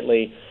Tour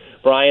lately,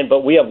 Brian,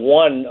 but we have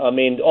won,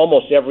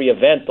 almost every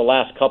event the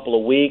last couple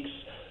of weeks.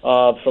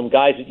 From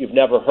guys that you've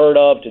never heard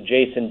of to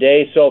Jason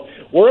Day. So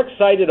we're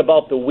excited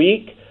about the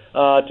week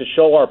to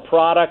show our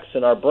products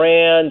and our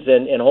brands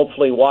and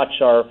hopefully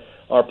watch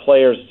our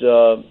players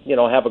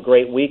have a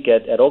great week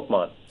at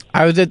Oakmont.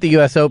 I was at the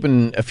U.S.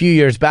 Open a few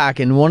years back,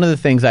 and one of the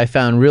things I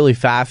found really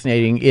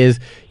fascinating is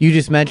you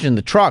just mentioned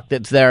the truck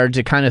that's there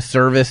to kind of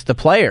service the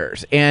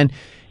players. And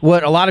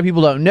what a lot of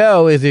people don't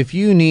know is if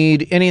you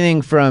need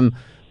anything from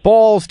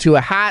balls to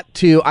a hat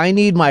to I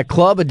need my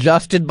club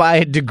adjusted by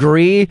a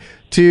degree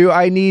to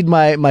I need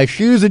my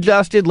shoes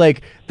adjusted,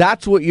 like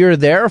that's what you're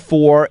there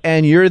for,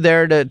 and you're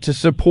there to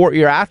support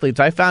your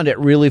athletes. I found it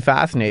really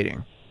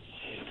fascinating.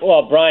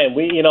 Well, Brian,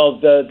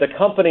 the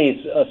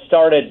companies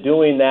started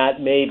doing that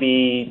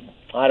maybe,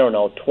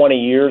 20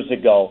 years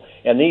ago,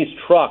 and these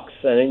trucks,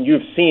 and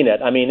you've seen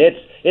it,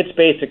 it's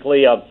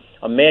basically a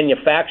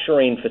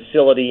manufacturing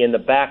facility in the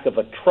back of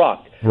a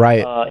truck,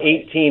 right?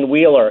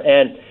 18-wheeler,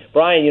 and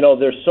Brian,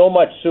 there's so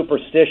much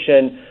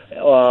superstition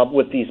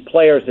with these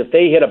players. If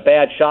they hit a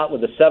bad shot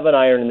with a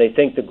 7-iron and they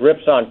think the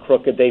grip's on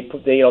crooked,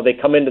 they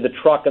come into the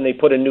truck and they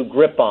put a new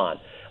grip on.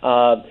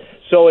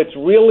 So it's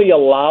really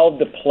allowed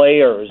the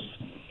players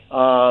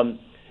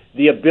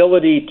the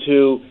ability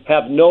to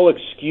have no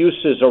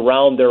excuses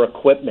around their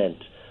equipment.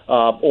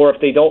 Or if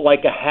they don't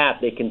like a hat,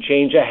 they can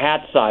change a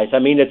hat size.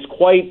 It's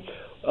quite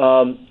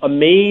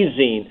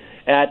amazing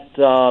at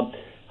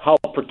how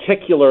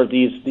particular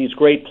these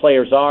great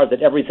players are,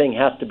 that everything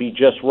has to be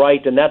just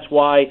right, and that's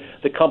why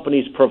the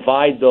companies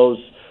provide those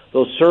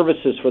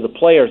services for the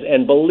players.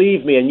 And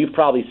believe me, and you've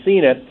probably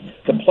seen it,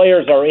 the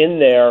players are in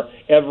there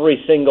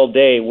every single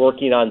day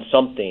working on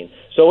something.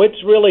 So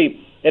it's really,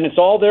 and it's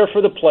all there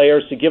for the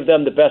players to give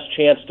them the best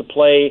chance to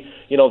play,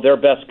 their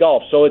best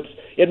golf. So it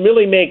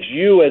really makes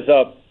you as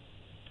a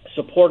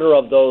supporter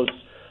of those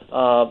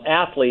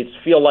athletes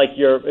feel like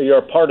you're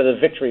a part of the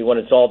victory when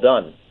it's all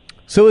done.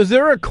 So is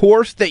there a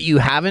course that you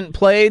haven't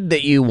played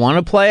that you want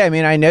to play?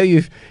 I know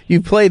you've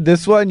played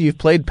this one, you've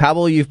played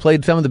Pebble, you've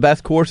played some of the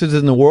best courses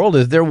in the world.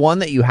 Is there one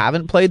that you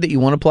haven't played that you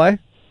want to play?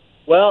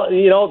 Well,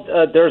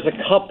 there's a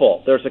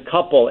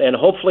couple. And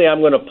hopefully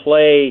I'm going to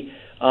play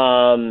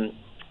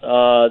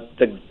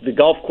the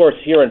golf course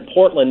here in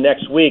Portland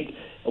next week,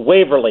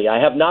 Waverly.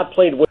 I have not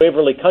played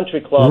Waverly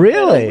Country Club.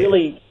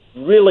 Really? A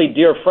really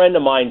dear friend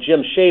of mine,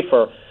 Jim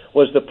Schaefer,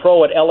 was the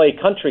pro at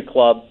LA Country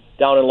Club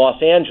down in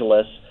Los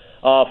Angeles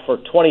for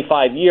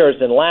 25 years,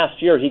 and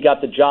last year he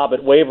got the job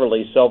at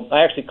Waverly. So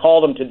I actually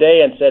called him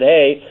today and said,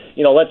 hey,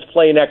 let's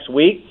play next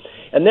week.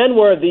 And then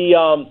where the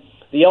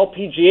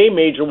LPGA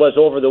major was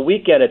over the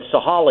weekend at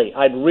Sahalee.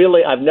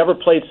 I've never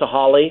played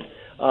Sahalee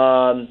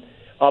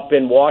up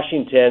in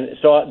Washington.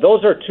 So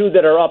those are two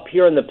that are up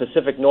here in the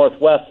Pacific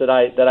Northwest that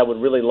I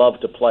would really love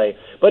to play.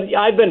 But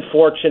I've been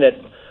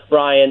fortunate,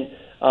 Brian.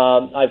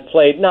 I've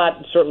played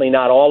certainly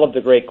not all of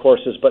the great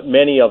courses, but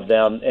many of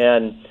them.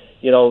 And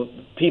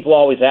people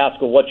always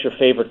ask, well, what's your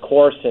favorite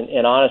course?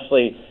 And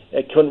honestly,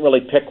 I couldn't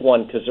really pick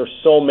one because there's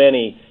so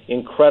many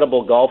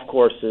incredible golf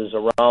courses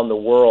around the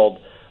world.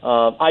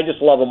 I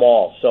just love them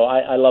all, so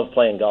I love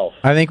playing golf.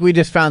 I think we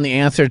just found the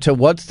answer to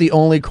what's the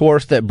only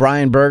course that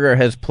Brian Berger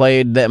has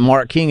played that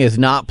Mark King has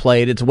not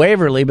played. It's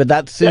Waverly, but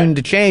that's soon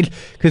to change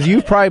because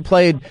you've probably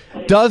played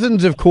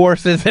dozens of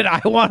courses that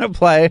I want to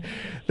play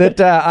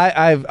that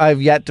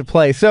I've yet to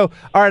play. So,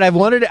 all right, I've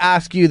wanted to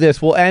ask you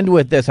this. We'll end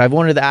with this. I've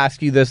wanted to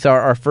ask you this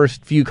our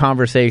first few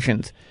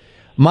conversations.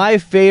 My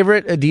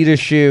favorite Adidas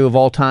shoe of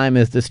all time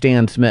is the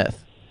Stan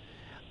Smith.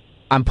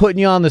 I'm putting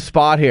you on the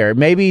spot here.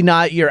 Maybe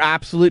not your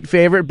absolute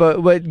favorite,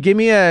 but give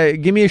me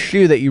a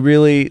shoe that you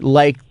really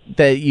like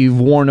that you've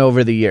worn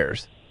over the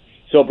years.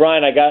 So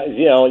Brian, I got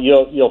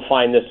you'll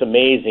find this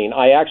amazing.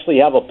 I actually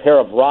have a pair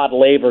of Rod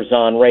Lavers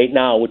on right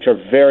now, which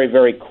are very,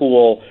 very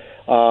cool.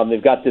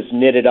 They've got this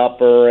knitted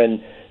upper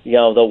and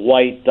the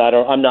white.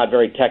 I'm not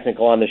very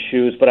technical on the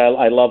shoes, but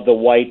I love the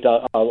white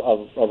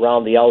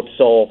around the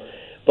outsole.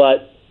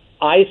 But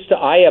I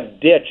have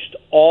ditched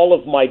all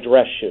of my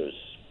dress shoes.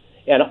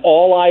 And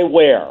all I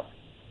wear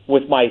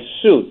with my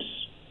suits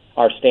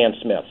are Stan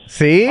Smiths.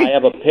 See? I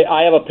have a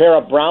pair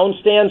of brown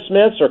Stan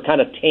Smiths, or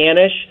kind of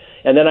tannish,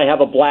 and then I have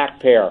a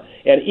black pair.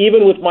 And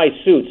even with my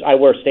suits, I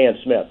wear Stan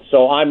Smith.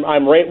 So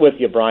I'm right with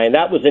you, Brian.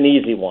 That was an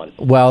easy one.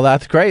 Well,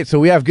 that's great. So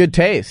we have good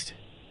taste.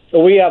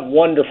 We have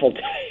wonderful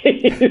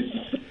taste.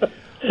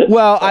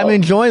 Well, I'm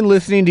enjoying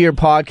listening to your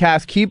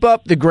podcast. Keep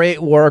up the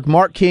great work.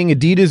 Mark King,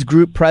 Adidas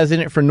Group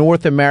President for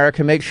North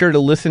America. Make sure to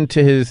listen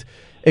to his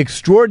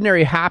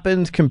Extraordinary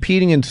Happens,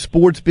 Competing in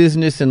Sports,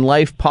 Business, and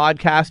Life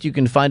podcast. You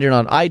can find it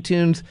on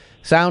iTunes,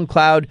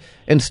 SoundCloud,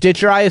 and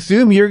Stitcher. I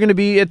assume you're going to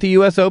be at the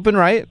U.S. Open,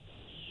 right?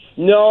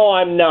 No,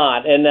 I'm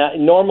not. And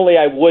normally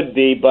I would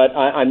be, but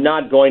I'm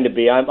not going to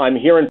be. I'm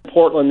here in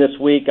Portland this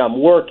week.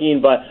 I'm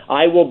working, but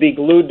I will be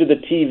glued to the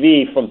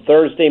TV from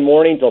Thursday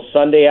morning till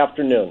Sunday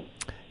afternoon.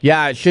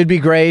 Yeah, it should be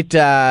great.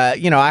 I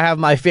have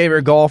my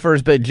favorite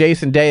golfers, but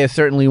Jason Day is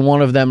certainly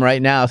one of them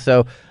right now.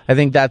 So I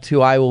think that's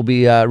who I will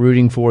be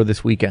rooting for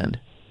this weekend.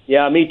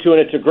 Yeah, me too. And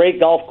it's a great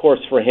golf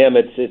course for him.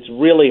 It's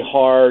really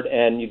hard,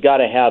 and you got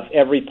to have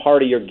every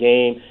part of your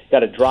game. You got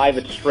to drive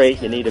it straight.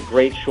 You need a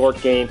great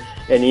short game,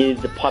 and you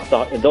need to putt.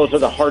 And those are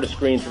the hardest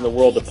greens in the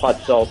world to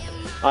putt. So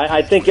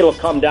I think it'll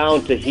come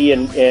down to he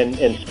and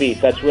Spieth.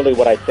 That's really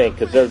what I think,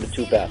 because they're the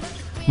two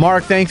best.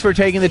 Mark, thanks for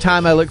taking the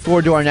time. I look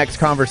forward to our next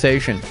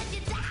conversation.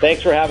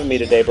 Thanks for having me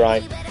today,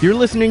 Brian. You're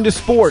listening to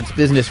Sports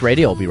Business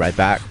Radio. I'll be right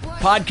back.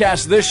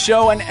 Podcast this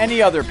show and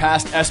any other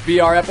past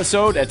SBR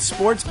episode at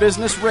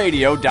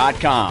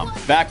sportsbusinessradio.com.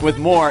 Back with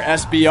more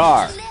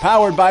SBR,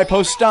 powered by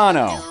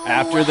Postano,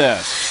 after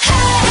this.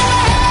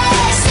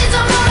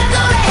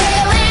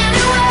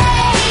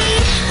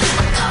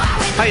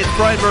 Hi, it's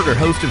Brian Berger,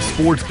 host of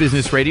Sports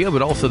Business Radio,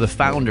 but also the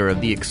founder of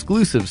the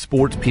exclusive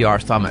Sports PR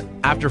Summit.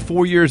 After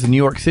 4 years in New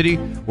York City,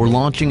 we're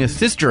launching a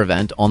sister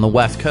event on the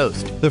West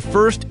Coast. The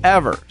first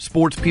ever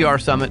Sports PR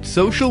Summit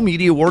social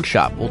media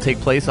workshop will take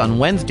place on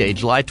Wednesday,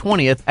 July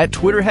 20th at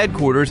Twitter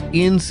headquarters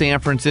in San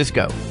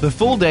Francisco. The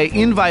full-day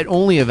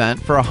invite-only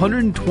event for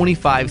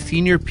 125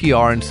 senior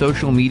PR and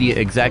social media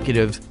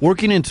executives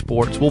working in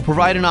sports will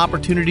provide an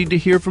opportunity to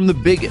hear from the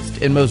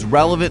biggest and most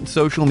relevant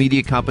social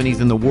media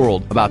companies in the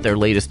world about their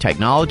latest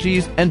technologies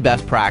and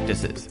best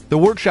practices. The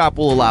workshop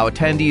will allow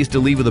attendees to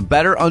leave with a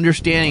better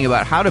understanding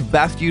about how to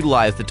best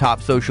utilize the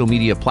top social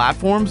media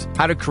platforms,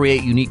 how to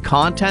create unique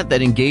content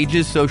that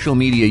engages social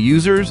media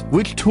users,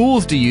 which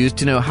tools to use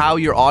to know how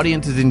your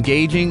audience is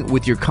engaging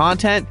with your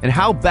content, and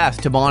how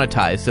best to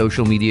monetize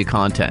social media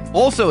content.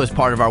 Also, as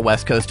part of our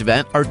West Coast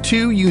event, are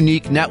two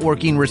unique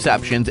networking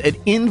receptions at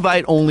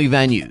invite-only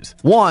venues.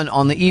 One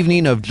on the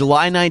evening of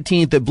July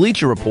 19th at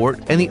Bleacher Report,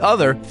 and the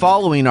other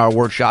following our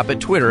workshop at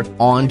Twitter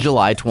on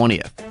July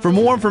 20th. For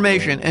more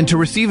information and to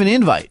receive an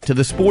invite to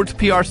the Sports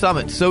PR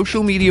Summit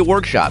Social Media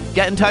Workshop,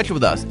 get in touch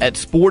with us at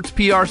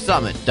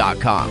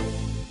sportsprsummit.com.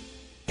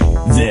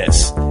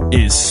 This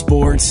is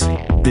Sports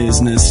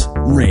Business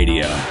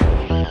Radio.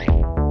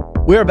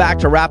 We're back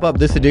to wrap up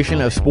this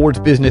edition of Sports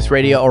Business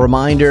Radio. A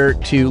reminder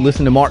to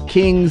listen to Mark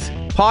King's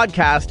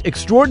podcast,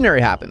 Extraordinary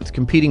Happens,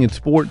 Competing in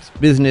Sports,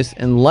 Business,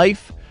 and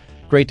Life.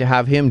 Great to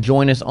have him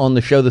join us on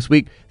the show this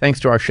week. Thanks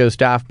to our show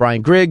staff,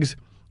 Brian Griggs,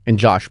 and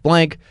Josh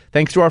Blank.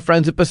 Thanks to our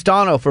friends at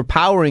Pastano for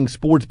powering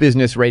Sports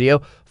Business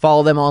Radio.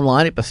 Follow them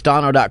online at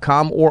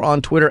Pastano.com or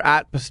on Twitter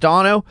at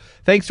Pastano.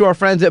 Thanks to our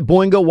friends at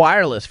Boingo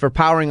Wireless for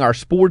powering our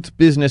Sports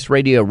Business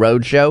Radio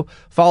Roadshow.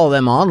 Follow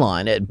them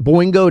online at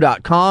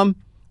Boingo.com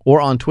or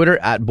on Twitter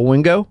at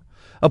Boingo.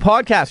 A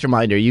podcast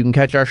reminder, you can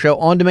catch our show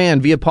on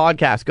demand via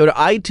podcast. Go to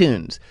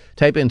iTunes,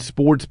 type in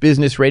Sports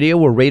Business Radio.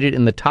 We're rated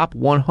in the top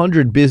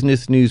 100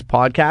 business news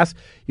podcasts.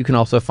 You can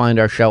also find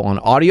our show on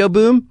Audio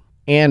Boom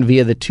and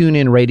via the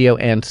TuneIn Radio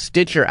and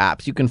Stitcher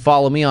apps. You can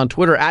follow me on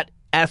Twitter at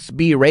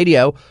SB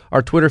Radio.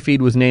 Our Twitter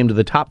feed was named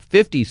the top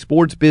 50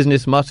 sports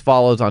business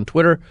must-follows on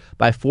Twitter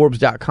by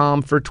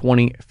Forbes.com for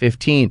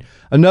 2015.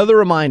 Another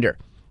reminder,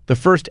 the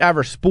first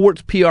ever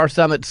Sports PR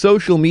Summit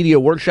social media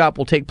workshop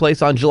will take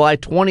place on July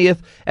 20th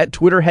at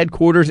Twitter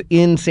headquarters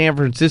in San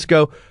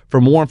Francisco. For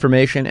more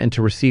information and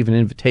to receive an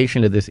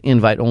invitation to this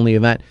invite-only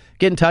event,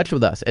 get in touch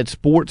with us at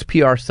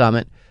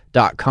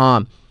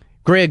sportsprsummit.com.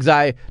 Griggs,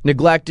 I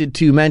neglected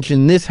to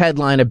mention this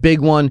headline, a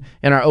big one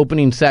in our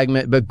opening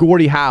segment, but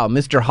Gordie Howe,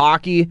 Mr.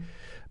 Hockey.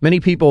 Many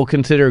people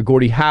consider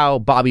Gordie Howe,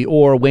 Bobby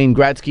Orr, Wayne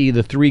Gretzky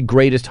the three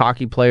greatest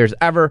hockey players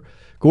ever.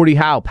 Gordie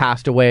Howe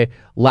passed away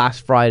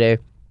last Friday,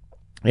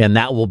 and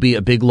that will be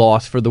a big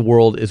loss for the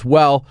world as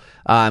well.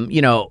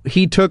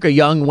 He took a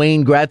young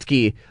Wayne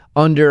Gretzky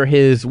under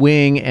his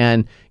wing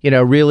and,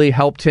 really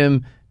helped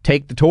him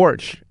take the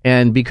torch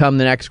and become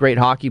the next great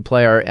hockey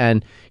player.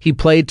 And he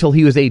played till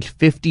he was age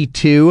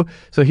 52.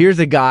 So here's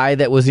a guy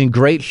that was in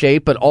great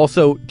shape, but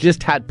also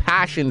just had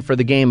passion for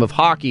the game of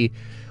hockey.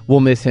 We'll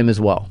miss him as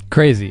well.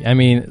 Crazy. I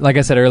mean, like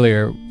I said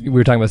earlier, we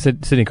were talking about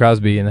Sidney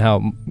Crosby and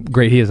how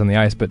great he is on the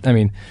ice. But I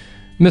mean,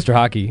 Mr.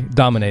 Hockey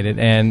dominated,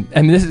 and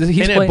he's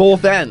playing at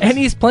both ends. And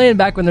he's playing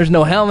back when there's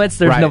no helmets,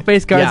 there's no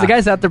face guards. Yeah. The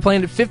guy's out there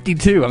playing at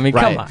 52. I mean,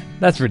 come on,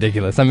 that's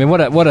ridiculous. I mean,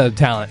 what a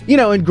talent.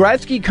 And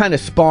Gretzky kind of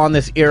spawned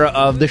this era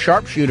of the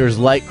sharpshooters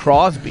like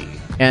Crosby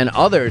and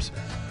others.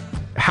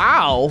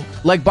 Howe,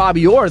 like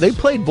Bobby Orr, they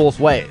played both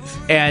ways,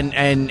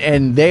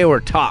 and they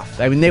were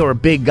tough. I mean, they were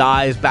big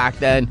guys back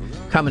then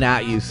coming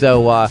at you.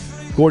 So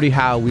Gordie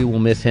Howe, we will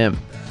miss him.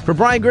 For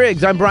Brian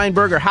Griggs, I'm Brian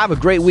Berger. Have a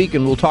great week,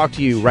 and we'll talk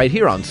to you right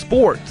here on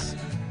Sports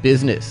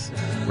Business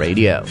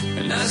Radio.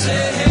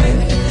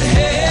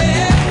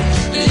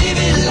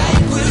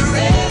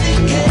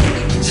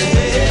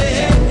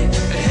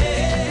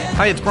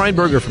 Hi, it's Brian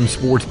Berger from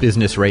Sports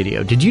Business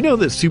Radio. Did you know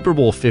that Super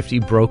Bowl 50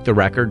 broke the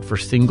record for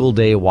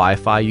single-day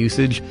Wi-Fi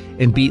usage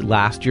and beat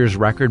last year's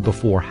record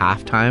before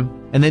halftime?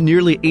 And then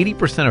nearly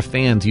 80% of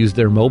fans use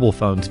their mobile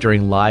phones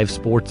during live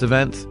sports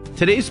events.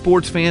 Today's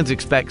sports fans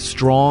expect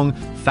strong,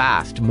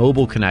 fast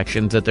mobile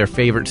connections at their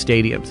favorite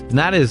stadiums. And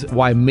that is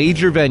why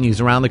major venues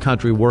around the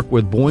country work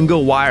with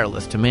Boingo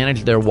Wireless to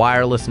manage their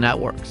wireless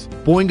networks.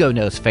 Boingo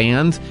knows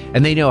fans,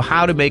 and they know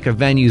how to make a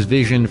venue's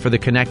vision for the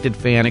connected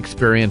fan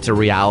experience a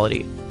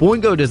reality.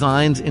 Boingo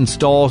designs,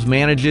 installs,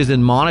 manages,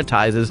 and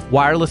monetizes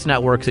wireless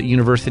networks at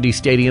university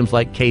stadiums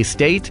like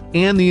K-State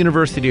and the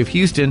University of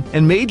Houston,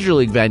 and major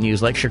league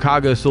venues like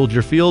Chicago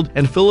Soldier Field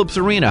and Phillips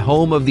Arena,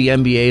 home of the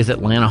NBA's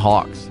Atlanta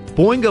Hawks.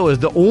 Boingo is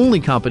the only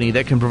company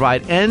that can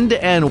provide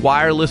end-to-end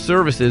wireless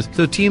services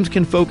so teams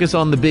can focus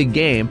on the big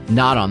game,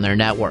 not on their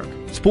network.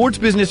 Sports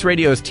Business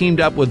Radio has teamed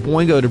up with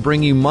Boingo to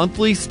bring you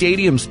monthly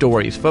stadium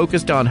stories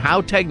focused on how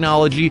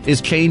technology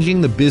is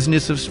changing the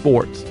business of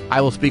sports.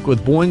 I will speak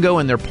with Boingo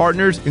and their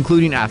partners,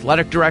 including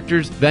athletic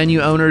directors, venue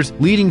owners,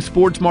 leading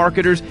sports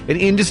marketers, and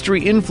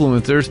industry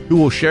influencers who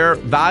will share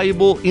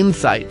valuable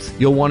insights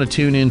you'll want to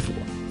tune in for.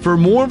 For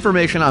more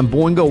information on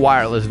Boingo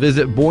Wireless,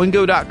 visit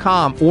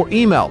Boingo.com or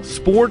email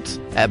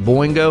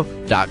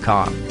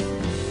sports@boingo.com.